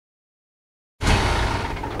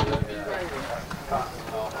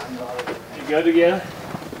good again?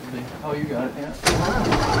 Oh, you got it, yeah.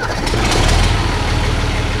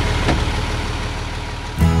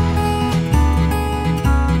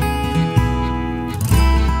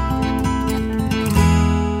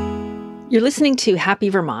 You're listening to Happy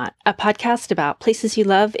Vermont, a podcast about places you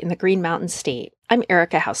love in the Green Mountain State. I'm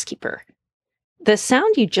Erica Houskeeper. The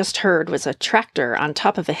sound you just heard was a tractor on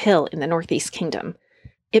top of a hill in the Northeast Kingdom.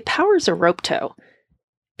 It powers a rope tow.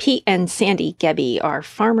 Pete and Sandy Gebbie are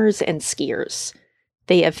farmers and skiers.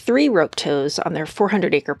 They have 3 rope tows on their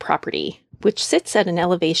 400-acre property, which sits at an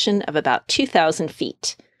elevation of about 2,000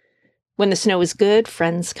 feet. When the snow is good,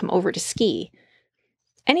 friends come over to ski.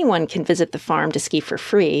 Anyone can visit the farm to ski for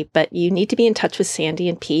free, but you need to be in touch with Sandy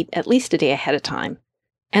and Pete at least a day ahead of time,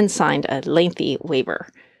 and signed a lengthy waiver.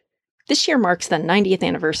 This year marks the 90th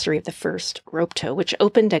anniversary of the first rope tow, which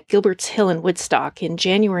opened at Gilbert's Hill in Woodstock in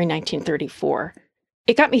January 1934.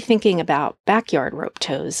 It got me thinking about backyard rope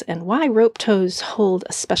tows and why rope tows hold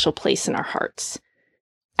a special place in our hearts.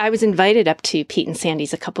 I was invited up to Pete and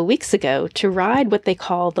Sandy's a couple weeks ago to ride what they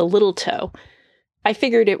call the little tow. I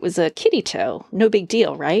figured it was a kiddie tow, no big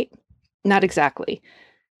deal, right? Not exactly.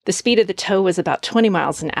 The speed of the tow was about 20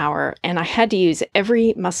 miles an hour, and I had to use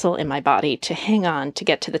every muscle in my body to hang on to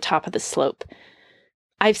get to the top of the slope.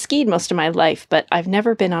 I've skied most of my life, but I've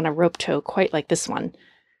never been on a rope tow quite like this one.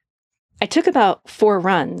 I took about 4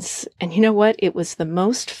 runs, and you know what? It was the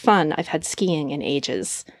most fun I've had skiing in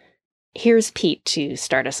ages. Here's Pete to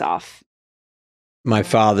start us off. My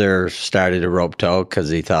father started a rope tow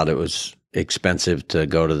because he thought it was expensive to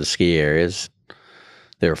go to the ski areas.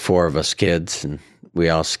 There were 4 of us kids, and we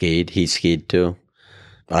all skied. He skied too.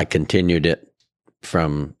 I continued it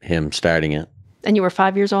from him starting it. And you were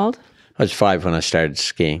 5 years old? I was 5 when I started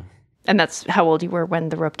skiing. And that's how old you were when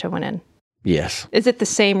the rope tow went in? Yes. Is it the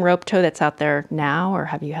same rope tow that's out there now, or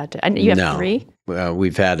have you had to? And you have No. 3?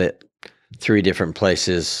 We've had it 3 different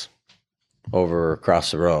places over across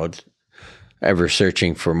the road, ever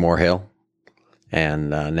searching for Moorhill. And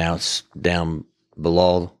now it's down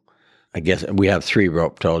below. I guess we have 3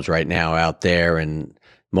 rope tows right now out there, and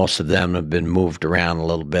most of them have been moved around a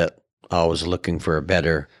little bit, always looking for a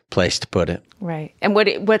better place to put it. Right. And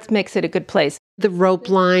what makes it a good place? The rope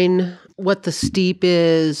line, what the steep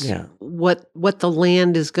is, Yeah. what the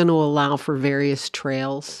land is going to allow for various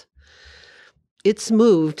trails. It's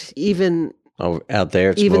moved, even Out there,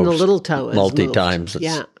 it's even the moved little toe is multi moved. times.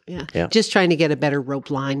 Yeah. Just trying to get a better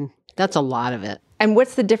rope line. That's a lot of it. And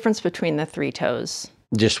what's the difference between the 3 tows?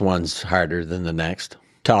 Just one's harder than the next.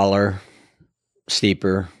 Taller,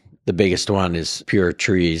 steeper. The biggest one is pure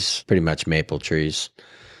trees, pretty much maple trees.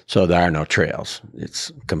 So there are no trails.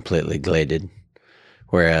 It's completely gladed.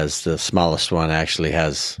 Whereas the smallest one actually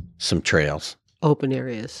has some trails. Open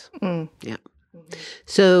areas. Mm. Yeah.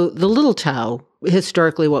 So the little tow,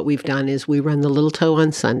 historically what we've done is we run the little tow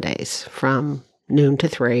on Sundays from noon to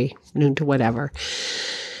 3, noon to whatever.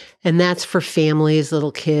 And that's for families,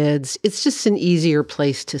 little kids. It's just an easier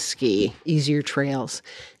place to ski, easier trails.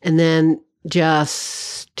 And then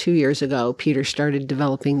just 2 years ago, Peter started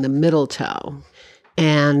developing the middle tow.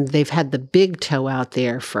 And they've had the big tow out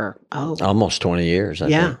there for, almost 20 years, I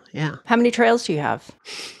think. Yeah. How many trails do you have?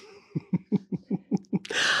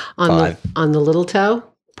 Five. On the little tow?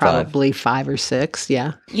 Probably 5 or 6,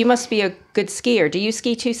 yeah. You must be a good skier. Do you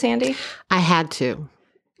ski too, Sandy? I had to.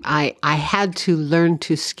 I had to learn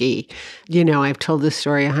to ski. You know, I've told this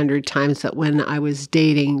story 100 times that when I was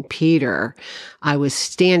dating Peter, I was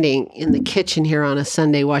standing in the kitchen here on a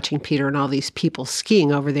Sunday watching Peter and all these people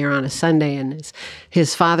skiing over there on a Sunday. And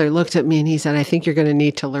his father looked at me and he said, "I think you're going to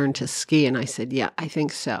need to learn to ski." And I said, "Yeah, I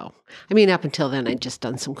think so." I mean, up until then, I'd just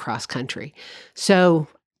done some cross country. So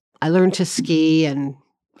I learned to ski, and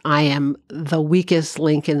I am the weakest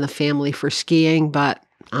link in the family for skiing, but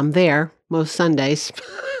I'm there most Sundays.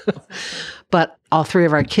 But all 3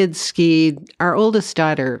 of our kids skied. Our oldest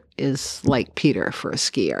daughter is like Peter for a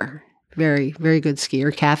skier. Very, very good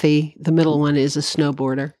skier. Kathy, the middle one, is a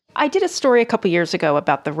snowboarder. I did a story a couple years ago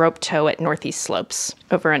about the rope tow at Northeast Slopes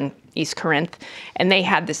over in East Corinth, and they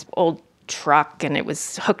had this old truck, and it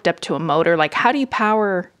was hooked up to a motor. Like, how do you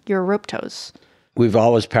power your rope tows? We've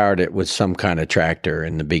always powered it with some kind of tractor.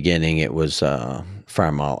 In the beginning, it was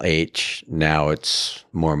Farmall H. Now it's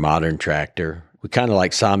more modern tractor. We kind of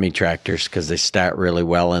like Sami tractors because they start really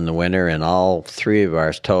well in the winter, and all 3 of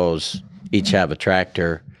our tows each have a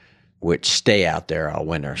tractor which stay out there all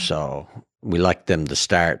winter. So we like them to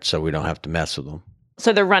start so we don't have to mess with them.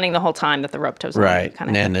 So they're running the whole time that the rope tow's on. Right. Kind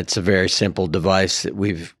of And it's a very simple device that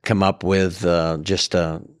we've come up with, just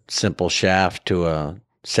a simple shaft to a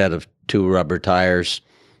set of 2 rubber tires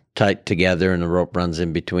tight together, and the rope runs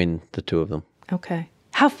in between the 2 of them. Okay.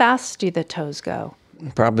 How fast do the tows go?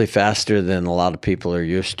 Probably faster than a lot of people are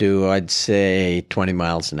used to. I'd say 20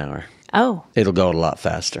 miles an hour. Oh. It'll go a lot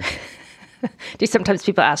faster. Do sometimes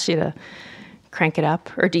people ask you to crank it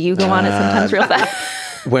up, or do you go on it sometimes real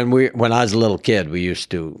fast? When I was a little kid, we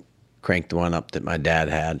used to crank the one up that my dad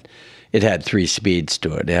had. It had 3 speeds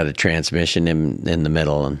to it. It had a transmission in the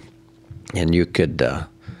middle, and you could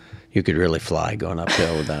really fly going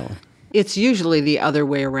uphill with that one. It's usually the other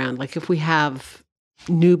way around. Like if we have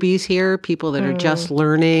newbies here, people that are just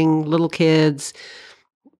learning, little kids,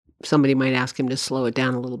 somebody might ask him to slow it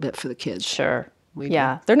down a little bit for the kids. Sure.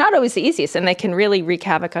 Yeah. They're not always the easiest, and they can really wreak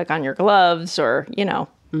havoc on your gloves or,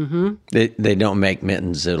 Mm-hmm. They don't make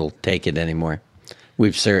mittens that'll take it anymore.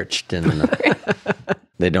 We've searched, and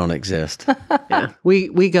they don't exist. Yeah.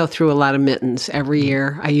 We go through a lot of mittens every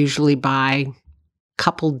year. I usually buy a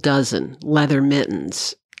couple dozen leather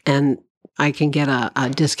mittens, and I can get a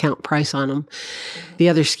discount price on them. The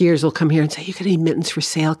other skiers will come here and say, "You got any mittens for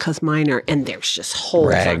sale? Because mine are," and there's just holes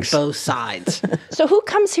Rags. on both sides. So who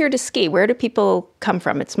comes here to ski? Where do people come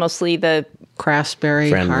from? It's mostly the Craftsbury,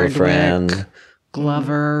 Friend of a Hardwick, friend,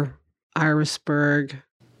 Glover, Irisburg.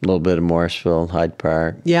 a little bit of Morrisville, Hyde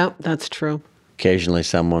Park. Yeah, that's true. Occasionally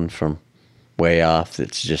someone from way off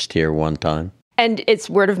that's just here one time. And it's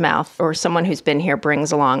word of mouth, or someone who's been here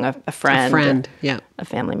brings along a friend. Yeah. A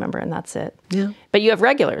family member, and that's it. Yeah. But you have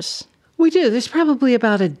regulars. We do. There's probably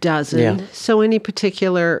about a dozen. Yeah. So any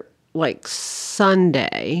particular, like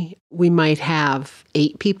Sunday, we might have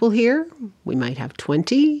 8 people here. We might have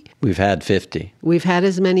 20. We've had 50. We've had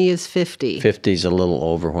as many as 50. 50's a little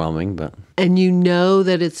overwhelming, but And you know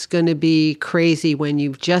that it's going to be crazy when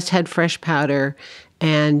you've just had fresh powder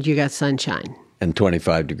and you got sunshine. and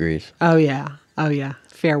 25 degrees. Oh, yeah. Oh, yeah.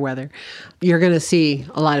 Fair weather. You're going to see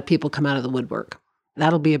a lot of people come out of the woodwork.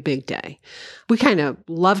 That'll be a big day. We kind of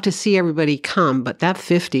love to see everybody come, but that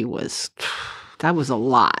 50 that was a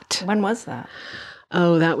lot. When was that?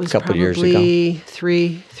 Oh, that was Couple years probably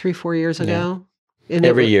 4 years ago. And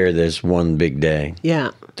Every year there's one big day,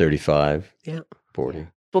 Yeah. 35, Yeah. 40.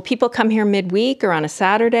 Will people come here midweek or on a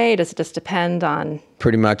Saturday? Does it just depend on?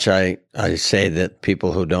 Pretty much I say that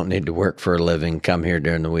people who don't need to work for a living come here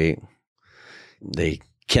during the week. They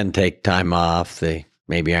can take time off. They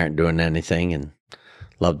maybe aren't doing anything and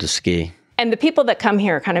love to ski. And the people that come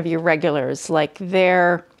here, kind of your regulars, like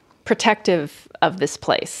they're protective of this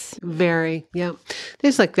place. Very, yeah.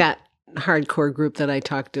 There's like that hardcore group that I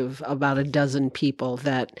talked of, about a dozen people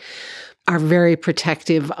that are very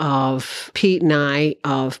protective of Pete and I,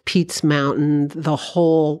 of Pete's Mountain, the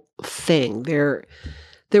whole thing. They're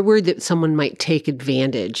worried that someone might take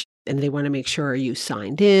advantage, and they want to make sure, are you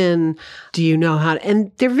signed in? Do you know how to?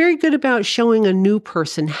 And they're very good about showing a new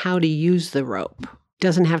person how to use the rope.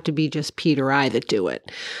 Doesn't have to be just Pete or I that do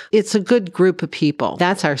it. It's a good group of people.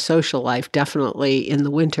 That's our social life, definitely, in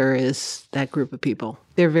the winter, is that group of people.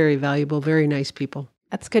 They're very valuable, very nice people.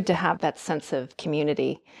 That's good to have that sense of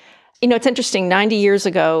community. You know, it's interesting. 90 years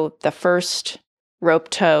ago, the first rope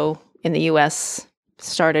tow in the U.S.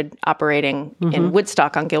 started operating in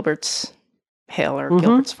Woodstock on Gilbert's Hill or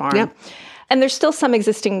Gilbert's Farm. Yep. And there's still some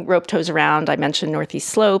existing rope tows around. I mentioned Northeast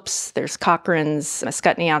Slopes. There's Cochran's,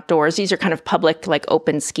 Mascutney Outdoors. These are kind of public, like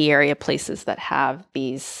open ski area places that have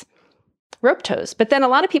these rope tows. But then a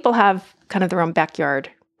lot of people have kind of their own backyard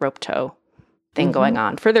rope tow thing going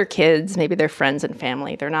on for their kids, maybe their friends and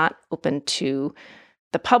family. They're not open to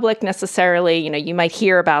the public necessarily. You know, you might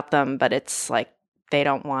hear about them, but it's like they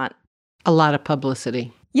don't want A lot of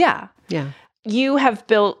publicity. Yeah. Yeah. You have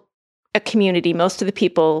built a community. Most of the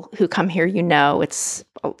people who come here, it's,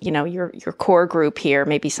 your core group here.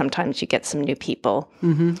 Maybe sometimes you get some new people.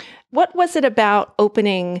 Mm-hmm. What was it about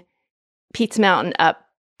opening Pete's Mountain up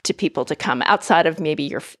to people to come outside of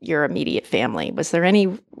maybe your immediate family? Was there any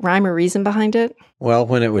rhyme or reason behind it? Well,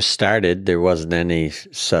 when it was started, there wasn't any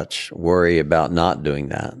such worry about not doing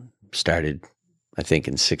that. Started, I think,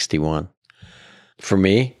 in 61. For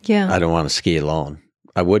me, I don't want to ski alone.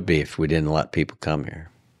 I would be if we didn't let people come here.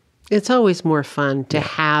 It's always more fun to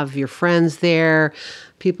have your friends there.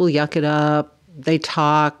 People yuck it up. They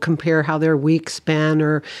talk, compare how their week's been,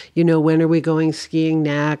 or, when are we going skiing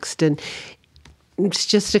next? And it's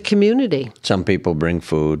just a community. Some people bring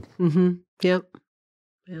food. Mm-hmm. Yep.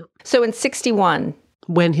 So in 61.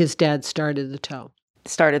 When his dad started the tow.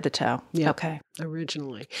 Yeah. Okay.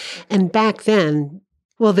 Originally. And back then,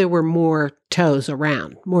 there were more tows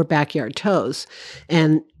around, more backyard tows.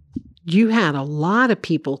 And you had a lot of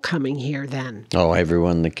people coming here then. Oh,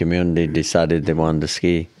 everyone in the community decided they wanted to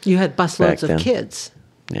ski. You had busloads of then. kids.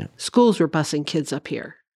 Yeah. Schools were busing kids up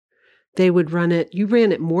here. They would run it. You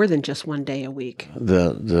ran it more than just one day a week.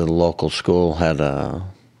 The local school had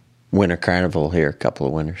winter carnival here a couple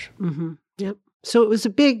of winters. Mm-hmm. Yep. So it was a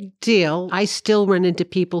big deal. I still run into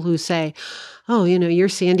people who say, oh, you're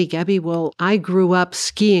Sandy Gebbie. Well, I grew up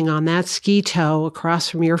skiing on that ski tow across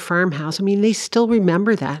from your farmhouse. I mean, they still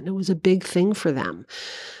remember that, and it was a big thing for them.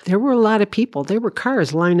 There were a lot of people. There were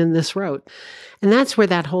cars lining this road. And that's where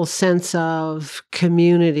that whole sense of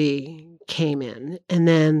community came in. And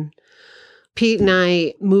then Pete and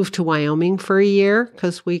I moved to Wyoming for a year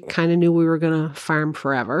because we kind of knew we were going to farm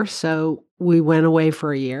forever. So we went away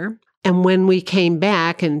for a year. And when we came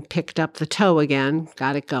back and picked up the tow again,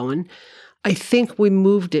 got it going, I think we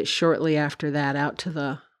moved it shortly after that out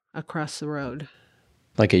to across the road.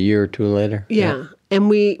 Like a year or two later? Yeah. And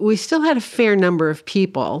we still had a fair number of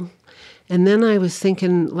people. And then I was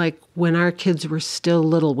thinking, like, when our kids were still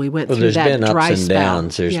little, we went through that dry spell. There's been ups and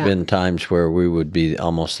downs. There's been times where we would be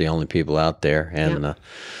almost the only people out there. And the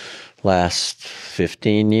last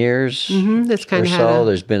 15 years that's kind or of so,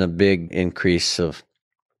 there's been a big increase of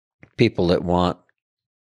people that want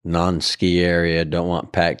non-ski area, don't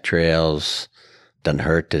want packed trails. Doesn't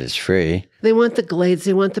hurt that it's free. They want the glades.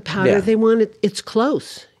 They want the powder. They want it. It's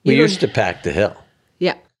close. We used to pack the hill.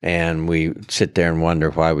 Yeah. And we sit there and wonder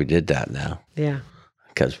why we did that now. Yeah.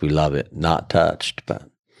 Because we love it, not touched. But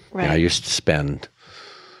right. I used to spend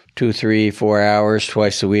 2, 3, 4 hours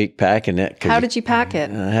twice a week packing it. How did you pack it?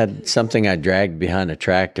 I had something I dragged behind a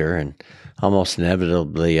tractor, and almost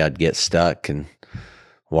inevitably I'd get stuck and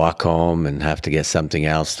walk home and have to get something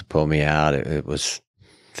else to pull me out. It was,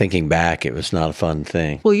 thinking back, it was not a fun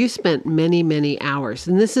thing. Well, you spent many, many hours,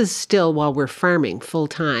 and this is still while we're farming full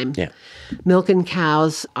time. Yeah. Milking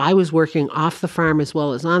cows. I was working off the farm as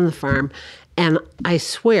well as on the farm, and I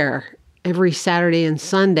swear every Saturday and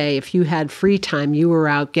Sunday, if you had free time, you were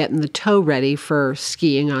out getting the tow ready for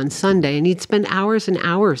skiing on Sunday, and you'd spend hours and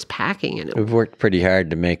hours packing in it. We've worked pretty hard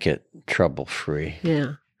to make it trouble-free.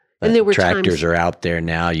 Yeah. And there were tractors are out there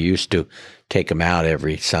now. You used to take them out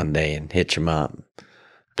every Sunday and hitch them up.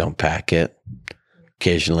 Don't pack it.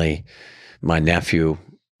 Occasionally, my nephew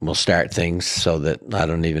will start things so that I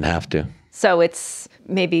don't even have to. So it's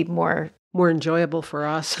maybe more enjoyable for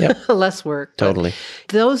us. Yep. Less work. Totally.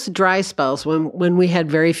 Those dry spells, when we had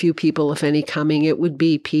very few people, if any, coming, it would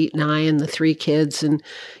be Pete and I and the 3 kids, and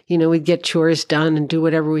we'd get chores done and do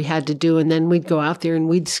whatever we had to do, and then we'd go out there and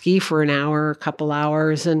we'd ski for an hour, a couple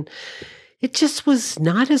hours, and it just was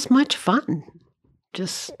not as much fun.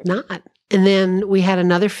 Just not. And then we had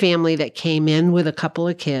another family that came in with a couple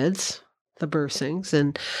of kids, the Bursings,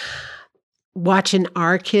 and watching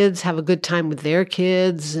our kids have a good time with their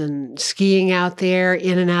kids and skiing out there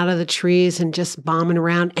in and out of the trees and just bombing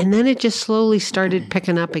around. And then it just slowly started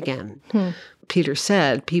picking up again. Peter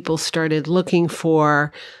said people started looking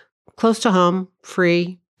for close to home,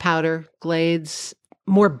 free, powder, glades,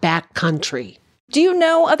 more backcountry. Do you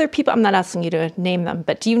know other people? I'm not asking you to name them,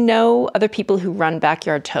 but do you know other people who run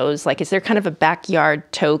backyard tows? Like, is there kind of a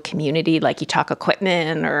backyard tow community? Like, you talk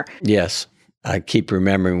equipment or? Yes. I keep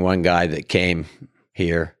remembering one guy that came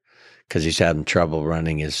here because he's having trouble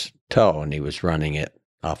running his tow, and he was running it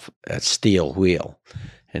off a steel wheel,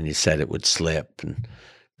 and he said it would slip and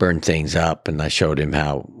burn things up, and I showed him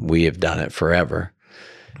how we have done it forever.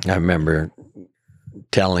 I remember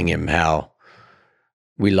telling him how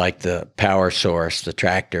we like the power source, the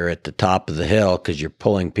tractor at the top of the hill, because you're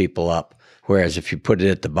pulling people up. Whereas if you put it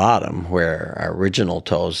at the bottom, where our original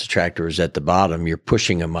tows, the tractor was at the bottom, you're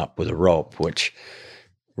pushing them up with a rope, which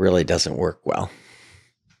really doesn't work well.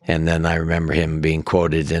 And then I remember him being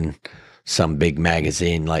quoted in some big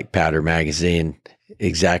magazine like Powder Magazine,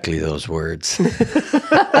 exactly those words.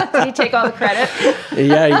 Did he take all the credit?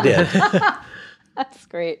 Yeah, he did. That's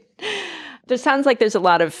great. There sounds like there's a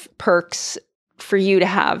lot of perks for you to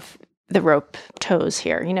have the rope tows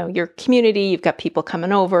here. Your community, you've got people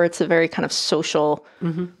coming over. It's a very kind of social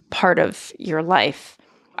part of your life.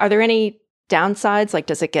 Are there any downsides? Like,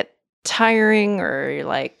 does it get tiring, or you're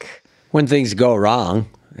like... When things go wrong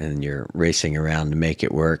and you're racing around to make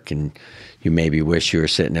it work, and you maybe wish you were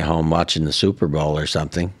sitting at home watching the Super Bowl or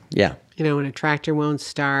something. Yeah. When a tractor won't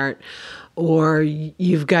start, or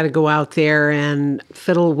you've got to go out there and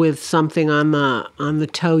fiddle with something on the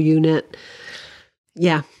tow unit.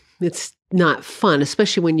 Yeah. It's not fun,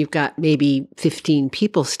 especially when you've got maybe 15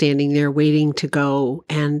 people standing there waiting to go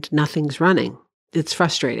and nothing's running. It's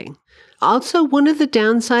frustrating. Also, one of the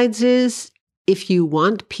downsides is if you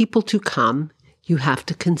want people to come, you have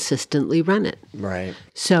to consistently run it. Right.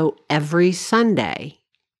 So every Sunday,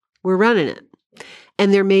 we're running it.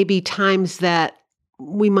 And there may be times that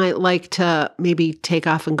we might like to maybe take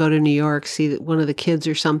off and go to New York, see one of the kids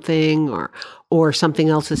or something, or something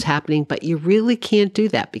else is happening. But you really can't do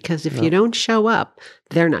that because if you don't show up,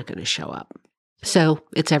 they're not going to show up. So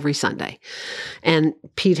it's every Sunday. And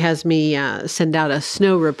Pete has me send out a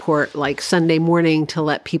snow report like Sunday morning to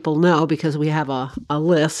let people know, because we have a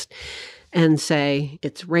list, and say,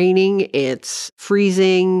 it's raining, it's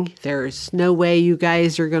freezing, there's no way you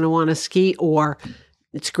guys are going to want to ski, or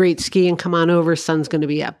it's great skiing, come on over, sun's going to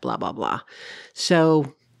be up, blah, blah, blah.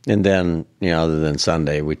 So. And then, other than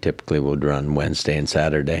Sunday, we typically would run Wednesday and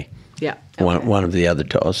Saturday. Yeah. One of the other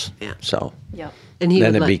toes. Yeah. So. Yeah. And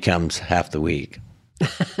then it becomes half the week.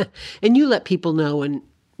 And you let people know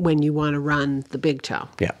when you want to run the big toe.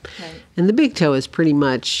 Yeah. Right. And the big toe is pretty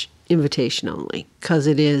much invitation only, because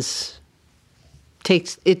it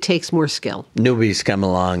takes more skill. Newbies come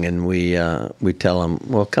along and we tell them,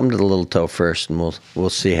 well, come to the little toe first and we'll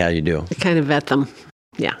see how you do. I kind of vet them.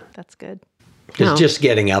 Yeah. That's good. Because just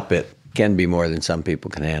getting up it can be more than some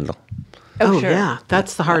people can handle. Oh, sure. yeah.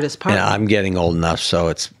 That's the hardest part. And I'm getting old enough,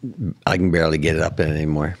 so I can barely get it up it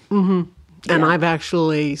anymore. Mm-hmm. And I've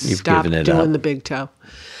actually stopped doing the big toe.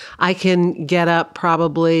 I can get up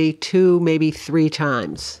probably 2, maybe 3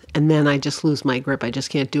 times, and then I just lose my grip. I just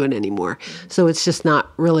can't do it anymore. So it's just not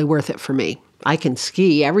really worth it for me. I can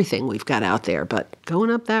ski everything we've got out there, but going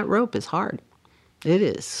up that rope is hard. It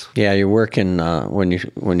is. Yeah, you're working, when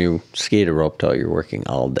you ski a rope toe, you're working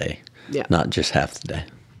all day, not just half the day.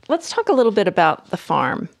 Let's talk a little bit about the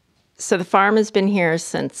farm. So the farm has been here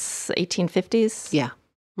since 1850s? Yeah.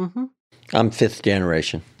 Mm-hmm. I'm 5th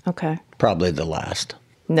generation. Okay. Probably the last.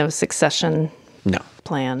 No succession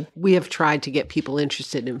plan. We have tried to get people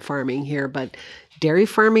interested in farming here, but dairy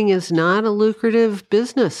farming is not a lucrative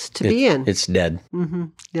business to be in. It's dead. Mm-hmm.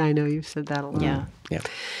 Yeah, I know you've said that a lot. Yeah. Yeah.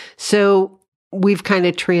 So we've kind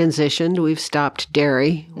of transitioned. We've stopped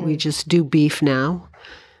dairy. We just do beef now.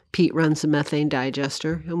 Pete runs the methane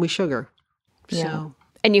digester, and we sugar. Yeah. So.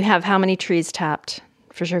 And you have how many trees tapped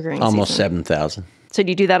for sugaring Almost season? 7,000. So do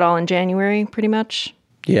you do that all in January, pretty much?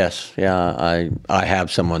 Yes. Yeah. I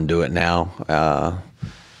have someone do it now.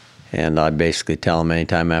 And I basically tell them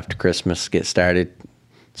anytime after Christmas, get started.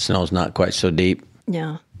 Snow's not quite so deep.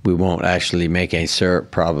 Yeah. We won't actually make any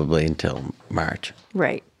syrup probably until March.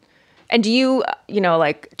 Right. And do you,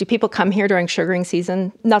 do people come here during sugaring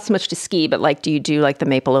season? Not so much to ski, but do you do the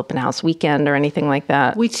Maple Open House weekend or anything like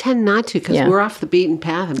that? We tend not to, because we're off the beaten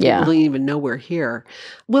path and people don't even know we're here.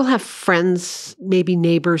 We'll have friends, maybe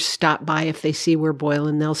neighbors stop by if they see we're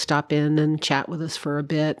boiling. They'll stop in and chat with us for a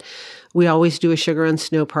bit. We always do a Sugar on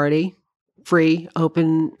Snow party, free,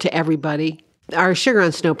 open to everybody. Our Sugar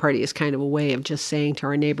on Snow party is kind of a way of just saying to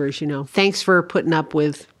our neighbors, thanks for putting up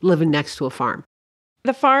with living next to a farm.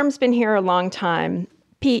 The farm's been here a long time.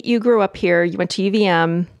 Pete, you grew up here. You went to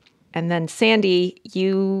UVM. And then Sandy,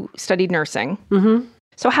 you studied nursing. Mm-hmm.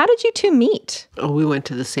 So how did you two meet? Oh, we went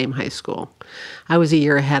to the same high school. I was a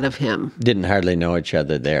year ahead of him. Didn't hardly know each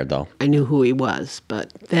other there, though. I knew who he was.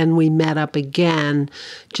 But then we met up again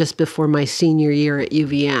just before my senior year at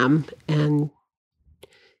UVM. And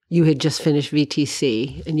you had just finished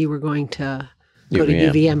VTC, and you were going to go to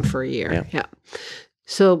UVM for a year. Yeah.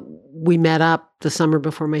 So we met up the summer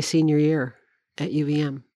before my senior year at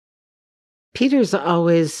UVM. Peter's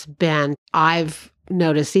always been, I've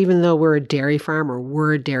noticed, even though we're a dairy farm,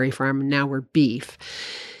 and now we're beef,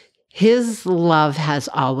 his love has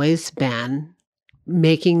always been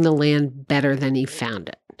making the land better than he found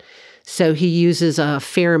it. So he uses a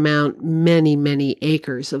fair amount, many, many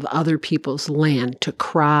acres of other people's land to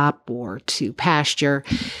crop or to pasture.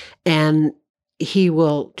 And he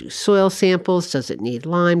will do soil samples. Does it need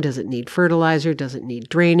lime? Does it need fertilizer? Does it need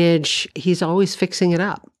drainage? He's always fixing it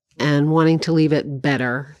up and wanting to leave it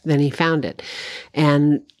better than he found it.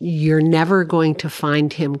 And you're never going to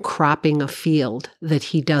find him cropping a field that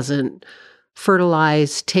he doesn't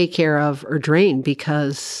fertilize, take care of, or drain,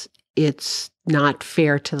 because it's not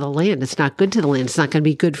fair to the land. It's not good to the land. It's not going to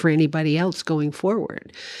be good for anybody else going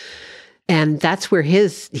forward. And that's where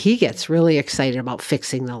he gets really excited about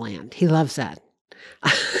fixing the land. He loves that.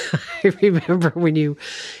 I remember when you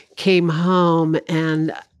came home,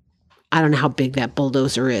 and I don't know how big that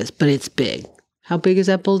bulldozer is, but it's big. How big is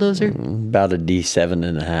that bulldozer? About a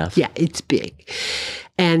D7.5. Yeah, it's big.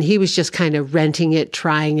 And he was just kind of renting it,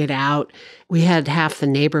 trying it out. We had half the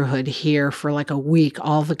neighborhood here for a week.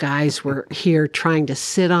 All the guys were here trying to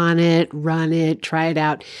sit on it, run it, try it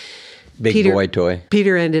out. Big boy toy.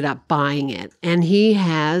 Peter ended up buying it, and he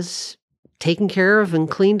has taken care of and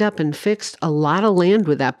cleaned up and fixed a lot of land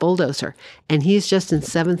with that bulldozer. And he's just in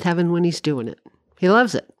seventh heaven when he's doing it. He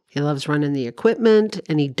loves it. He loves running the equipment,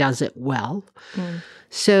 and he does it well.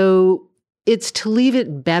 So it's to leave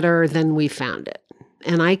it better than we found it.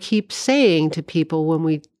 And I keep saying to people when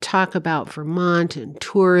we talk about Vermont and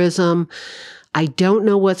tourism, I don't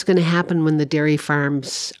know what's going to happen when the dairy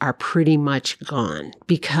farms are pretty much gone,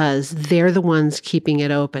 because they're the ones keeping it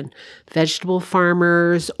open. Vegetable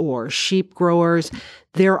farmers or sheep growers,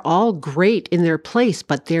 they're all great in their place,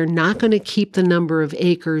 but they're not going to keep the number of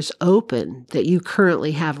acres open that you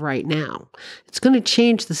currently have right now. It's going to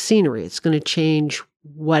change the scenery. It's going to change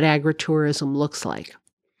what agritourism looks like.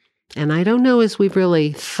 And I don't know as we've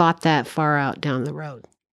really thought that far out down the road.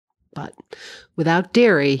 But without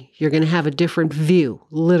dairy, you're going to have a different view,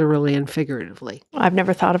 literally and figuratively. I've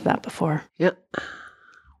never thought of that before. Yep.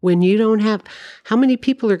 When you don't have, how many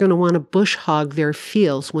people are going to want to bush hog their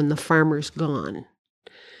fields when the farmer's gone?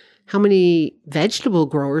 How many vegetable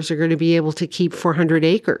growers are going to be able to keep 400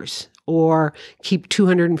 acres or keep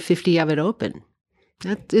 250 of it open?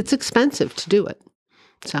 It's expensive to do it.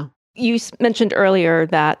 So. You mentioned earlier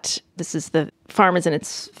that this is the farm is in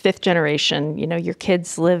its 5th generation. You know, your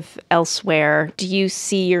kids live elsewhere. Do you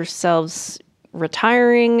see yourselves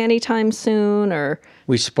retiring anytime soon, or?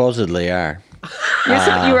 We supposedly are. You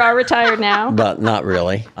are retired now? But not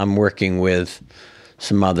really. I'm working with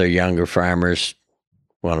some other younger farmers.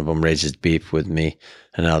 One of them raises beef with me.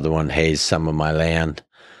 Another one hays some of my land.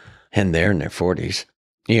 And they're in their 40s.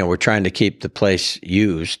 You know, we're trying to keep the place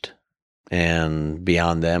used. And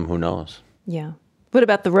beyond them, who knows? Yeah. What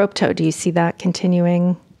about the rope tow? Do you see that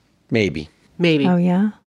continuing? Maybe. Oh,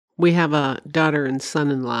 yeah? We have a daughter and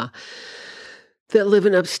son-in-law that live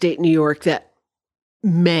in upstate New York that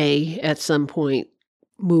may, at some point,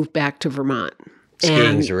 move back to Vermont.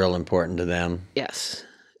 Skiing's real important to them. Yes.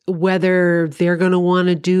 Whether they're going to want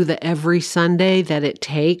to do the every Sunday that it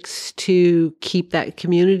takes to keep that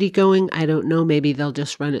community going, I don't know. Maybe they'll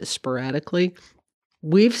just run it sporadically.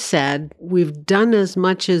 We've said we've done as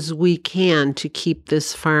much as we can to keep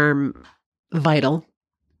this farm vital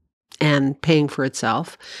and paying for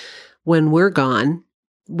itself. When we're gone,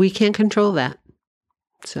 we can't control that.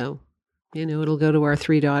 So, you know, it'll go to our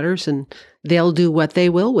 3 daughters and they'll do what they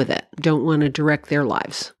will with it. Don't want to direct their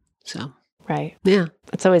lives. So, right. Yeah.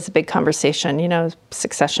 It's always a big conversation, you know,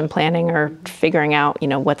 succession planning or figuring out, you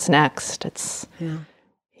know, what's next.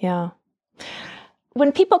 Yeah.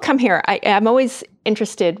 When people come here, I'm always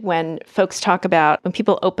interested when folks talk about when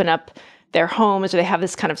people open up their homes or they have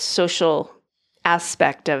this kind of social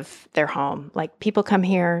aspect of their home. Like people come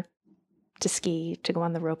here to ski, to go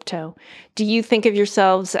on the rope tow. Do you think of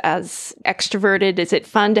yourselves as extroverted? Is it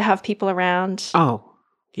fun to have people around? Oh,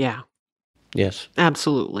 yeah. Yes.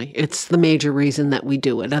 Absolutely. It's the major reason that we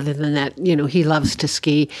do it. Other than that, you know, he loves to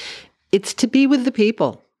ski. It's to be with the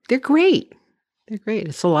people. They're great.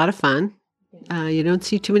 It's a lot of fun. You don't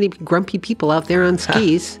see too many grumpy people out there on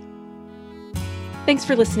skis. Thanks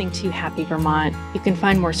for listening to Happy Vermont. You can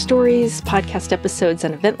find more stories, podcast episodes,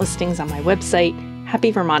 and event listings on my website,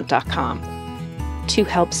 happyvermont.com. To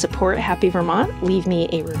help support Happy Vermont, leave me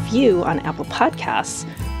a review on Apple Podcasts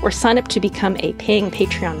or sign up to become a paying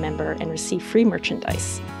Patreon member and receive free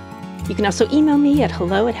merchandise. You can also email me at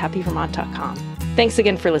hello@happyvermont.com. Thanks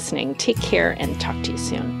again for listening. Take care and talk to you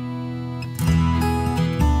soon.